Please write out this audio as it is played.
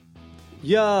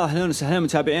يا أهلا وسهلا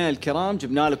متابعين الكرام،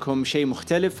 جبنا لكم شيء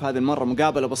مختلف هذه المرة،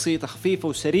 مقابلة بسيطة خفيفة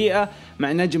وسريعة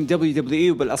مع نجم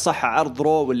WWE وبالأصح عرض رو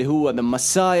واللي هو The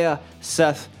Messiah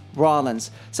سيث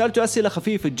رولينز. سألته أسئلة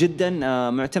خفيفة جدا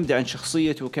معتمدة عن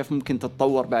شخصيته وكيف ممكن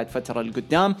تتطور بعد فترة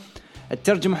لقدام.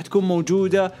 الترجمة حتكون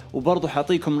موجودة وبرضو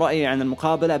حاعطيكم رأيي عن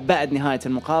المقابلة بعد نهاية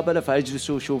المقابلة،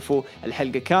 فاجلسوا وشوفوا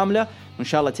الحلقة كاملة وإن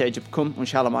شاء الله تعجبكم وإن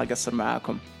شاء الله ما أقصر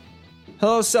معاكم.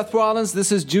 Hello, Seth Rollins.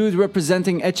 This is Jude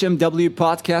representing HMW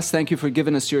Podcast. Thank you for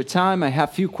giving us your time. I have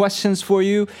a few questions for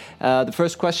you. The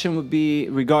first question would be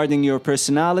regarding your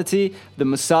personality. The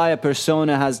Messiah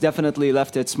persona has definitely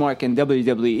left its mark in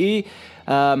WWE.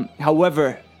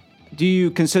 However, do you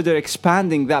consider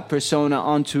expanding that persona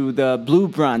onto the Blue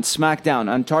brand, SmackDown,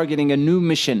 and targeting a new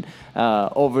mission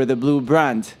over the Blue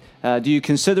brand? Do you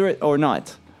consider it or not?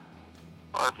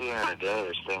 Well, at the end of the day,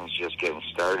 this thing's just getting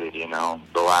started, you know.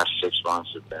 The last 6 months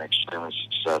have been extremely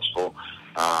successful.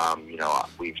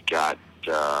 We've got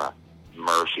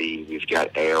Murphy, we've got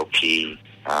AOP,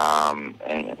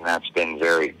 and that's been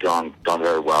gone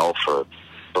very well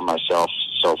for myself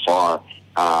so far.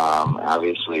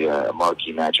 Obviously, a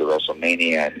marquee match at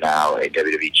WrestleMania and now a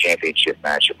WWE Championship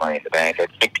match at Money in the Bank. I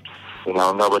think, you know,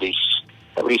 nobody's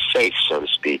safe, so to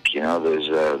speak. You know, there's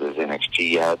NXT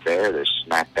out there, there's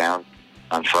SmackDown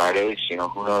on Fridays. You know,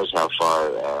 who knows how far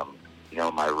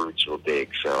my roots will dig.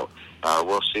 So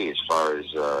we'll see as far as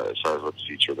what the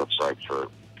future looks like for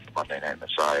Monday Night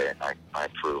Messiah and my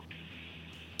crew.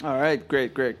 All right,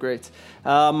 great.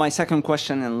 My second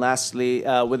question, and lastly,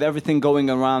 with everything going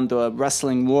around the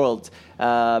wrestling world,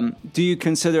 do you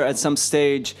consider at some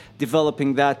stage developing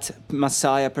that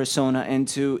Messiah persona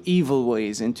into evil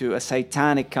ways, into a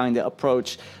satanic kind of approach?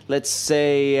 Let's say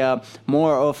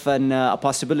more of a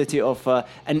possibility of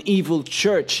an evil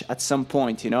church at some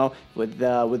point, you know,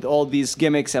 with all these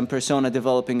gimmicks and persona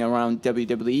developing around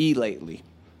WWE lately.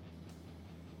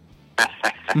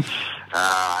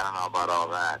 I don't know about all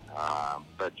that,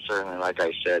 but certainly, like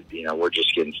I said, you know, we're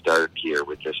just getting started here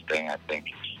with this thing. I think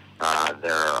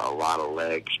there are a lot of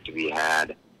legs to be had,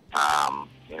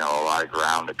 a lot of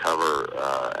ground to cover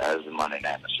as the Monday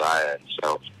Night Messiah. And so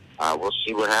we'll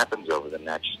see what happens over the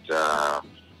next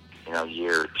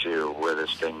year or two where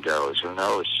this thing goes. Who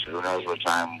knows what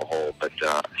time will hold, but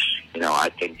I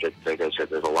think that, like I said,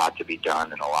 there's a lot to be done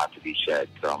and a lot to be said.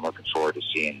 So I'm looking forward to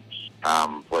seeing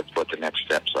what the next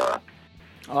steps are.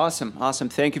 Awesome.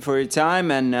 Thank you for your time,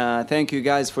 and thank you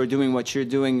guys for doing what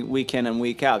you're doing week in and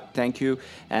week out. Thank you,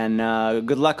 and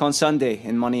good luck on Sunday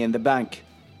in Money in the Bank.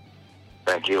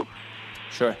 Thank you.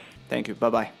 Sure. Thank you.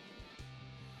 Bye-bye.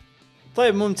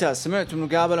 طيب ممتاز، سمعتوا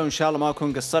المقابلة وإن شاء الله ما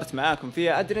أكون قصرت معاكم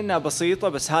فيها. أدري إنها بسيطة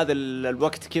بس هذا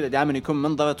الوقت كذا دائما يكون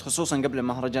منضغط، خصوصا قبل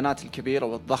المهرجانات الكبيرة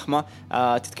والضخمة.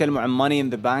 تتكلموا عن Money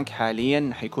in the Bank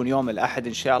حاليا، حيكون يوم الأحد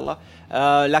إن شاء الله.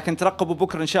 لكن ترقبوا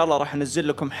بكرة إن شاء الله راح ننزل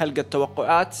لكم حلقة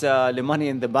توقعات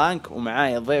لماني in the Bank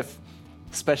ومعايا ضيف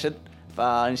سبيشل،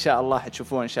 فإن شاء الله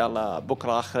حتشوفوه إن شاء الله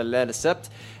بكرة آخر الليل السبت.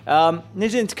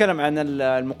 نجي نتكلم عن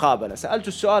المقابلة. سألته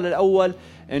السؤال الأول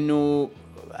إنه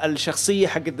الشخصية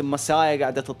حق المسايا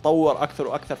قاعدة تتطور أكثر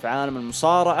وأكثر في عالم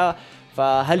المصارعة،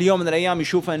 فهل يوم من الأيام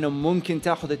يشوف أنه ممكن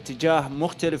تأخذ اتجاه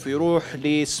مختلف ويروح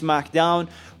لسماك داون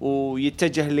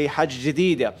ويتجه لحاجة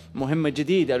جديدة، مهمة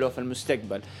جديدة له في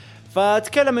المستقبل؟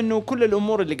 فتكلم أنه كل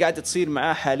الأمور اللي قاعدة تصير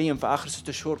معاه حاليا في آخر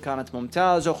 6 شهور كانت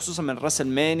ممتازة، وخصوصا من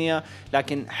رسلمانيا،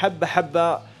 لكن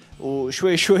حبة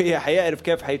وشوي حيعرف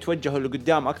كيف حيتوجهوا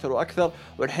لقدام أكثر وأكثر.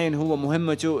 والحين هو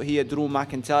مهمته هي درو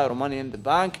ماكنتاير وماني إن ذا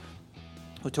بانك،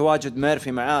 وتواجد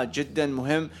ميرفي معاه جدا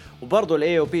مهم، وبرضو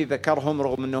الاي او بي ذكرهم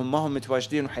رغم انهم ما هم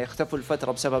متواجدين وحيختفوا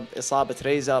الفترة بسبب اصابة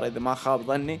ريزر اذا ما خاب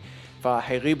ظني،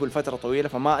 فحيغيبوا الفترة طويلة.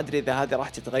 فما ادري اذا هذه راح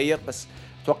تتغير، بس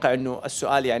اتوقع انه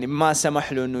السؤال يعني ما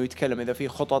سمح له انه يتكلم اذا في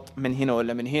خطط من هنا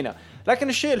ولا من هنا. لكن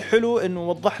الشيء الحلو انه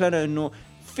وضح لنا انه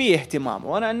في اهتمام،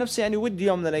 وانا عن نفسي يعني ودي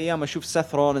يوم من الايام اشوف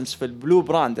سيث رولينز في البلو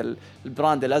براند،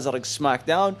 البراند الازرق سماك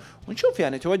داون، ونشوف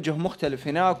يعني توجه مختلف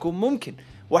هناك. وممكن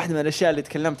واحدة من الأشياء اللي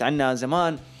تكلمت عنها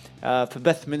زمان في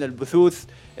بث من البثوث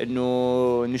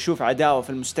إنه نشوف عداوة في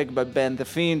المستقبل بين ذا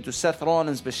فيند وسيث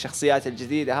رولينز بالشخصيات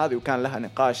الجديدة هذه، وكان لها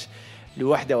نقاش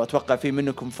لوحدة، وأتوقع في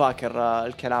منكم فاكر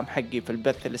الكلام حقي في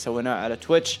البث اللي سويناه على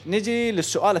تويتش. نجي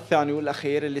للسؤال الثاني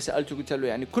والأخير اللي سألته، قلت له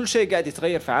يعني كل شيء قاعد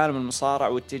يتغير في عالم المصارع،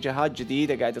 واتجاهات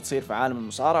جديدة قاعدة تصير في عالم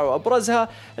المصارع، وأبرزها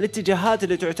الاتجاهات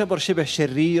اللي تعتبر شبه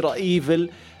شريرة ايفل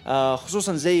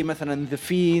خصوصا زي مثلا ذا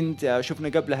فيند، شفنا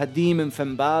قبلها ديمن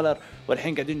فين بالر،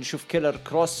 والحين قاعدين نشوف كيلر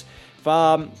كروس.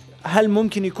 فهل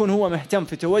ممكن يكون هو مهتم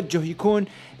في توجه يكون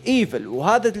ايفل؟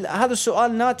 وهذا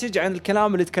السؤال ناتج عن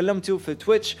الكلام اللي تكلمته في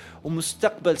تويتش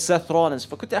ومستقبل سيث رولينز،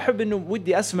 فكنت احب انه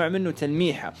ودي اسمع منه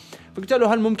تلميحه. فقلت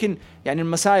له هل ممكن يعني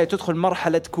المسايا تدخل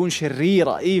مرحله تكون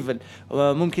شريره ايفل،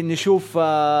 ممكن نشوف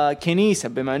كنيسه،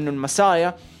 بما انه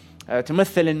المسايا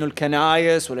تمثل انه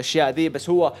الكنايس والاشياء ذي، بس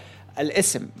هو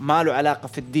الاسم ما له علاقه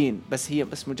في الدين، بس هي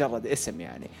بس مجرد اسم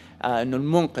يعني، انه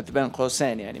المنقذ بين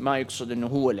قوسين، يعني ما يقصد انه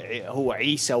هو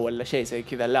عيسى ولا شيء زي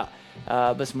كذا، لا،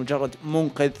 بس مجرد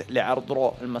منقذ لعرض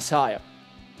رو المسايا.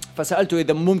 فسألته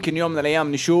إذا ممكن يوم من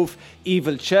الأيام نشوف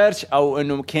إيفل تشيرش، أو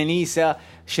إنه كنيسة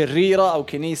شريرة أو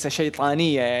كنيسة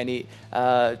شيطانية يعني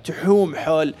تحوم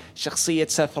حول شخصية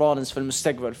سيث رولينز في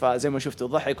المستقبل. فزي ما شفتوا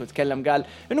ضحك وتكلم، قال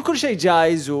إنه كل شيء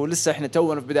جايز، ولسه إحنا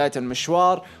تونا في بداية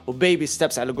المشوار، وبيبي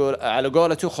ستيبس على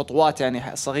قولته، خطوات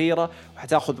يعني صغيرة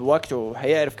وحتاخذ وقت،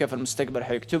 وحيعرف كيف المستقبل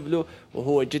حيكتب له،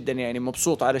 وهو جدا يعني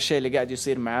مبسوط على الشيء اللي قاعد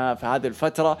يصير معاه في هذه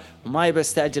الفترة، وما يبي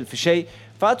يستعجل في شيء.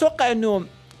 فأتوقع إنه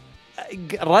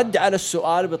رد على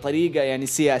السؤال بطريقة يعني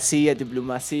سياسية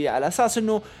دبلوماسية، على أساس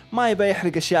أنه ما يبي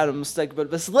يحرق أشياء للمستقبل،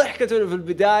 بس ضحكته له في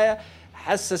البداية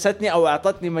حسستني أو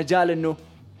أعطتني مجال أنه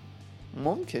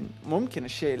ممكن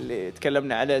الشيء اللي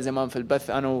تكلمنا عليه زمان في البث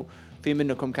أنا وفي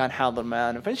منكم كان حاضر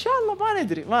معنا، فإن شاء الله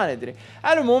ما ندري.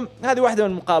 على العموم هذه واحدة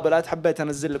من المقابلات حبيت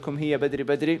أنزل لكم هي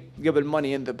بدري قبل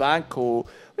موني إن ذا بانك،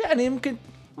 ويعني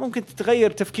ممكن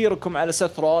تتغير تفكيركم على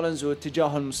سيث رولينز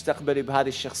واتجاهه المستقبلي بهذه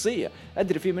الشخصية.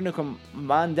 أدري في منكم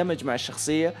ما اندمج مع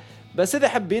الشخصية، بس إذا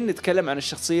حابين نتكلم عن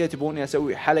الشخصية، تبوني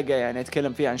أسوي حلقة يعني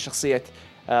أتكلم فيها عن شخصية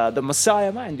ذا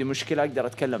مسايا، ما عندي مشكلة، أقدر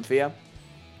أتكلم فيها،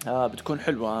 بتكون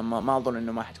حلوة، ما أظن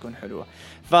إنه ما حتكون حلوة.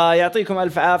 فيعطيكم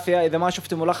ألف عافية. إذا ما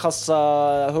شفتوا ملخص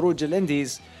هروج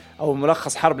الانديز أو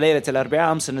ملخص حرب ليلة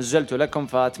الأربعاء أمس نزلته لكم،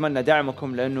 فأتمنى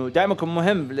دعمكم، لأنه دعمكم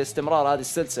مهم لاستمرار هذه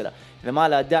السلسلة. إذا ما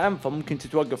لها دعم فممكن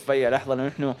تتوقف في أي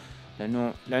لحظة،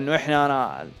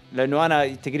 لأنه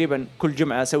أنا تقريبا كل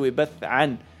جمعة أسوي بث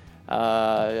عن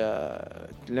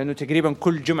لأنه تقريبا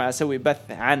كل جمعة أسوي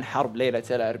بث عن حرب ليلة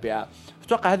الأربعاء.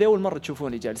 أتوقع هذه أول مرة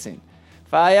تشوفوني جالسين.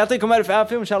 فيعطيكم ألف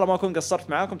عافية، وإن شاء الله ما أكون قصرت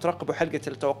معاكم. ترقبوا حلقة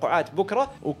التوقعات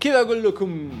بكرة، وكذا أقول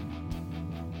لكم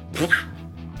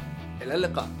إلى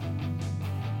اللقاء.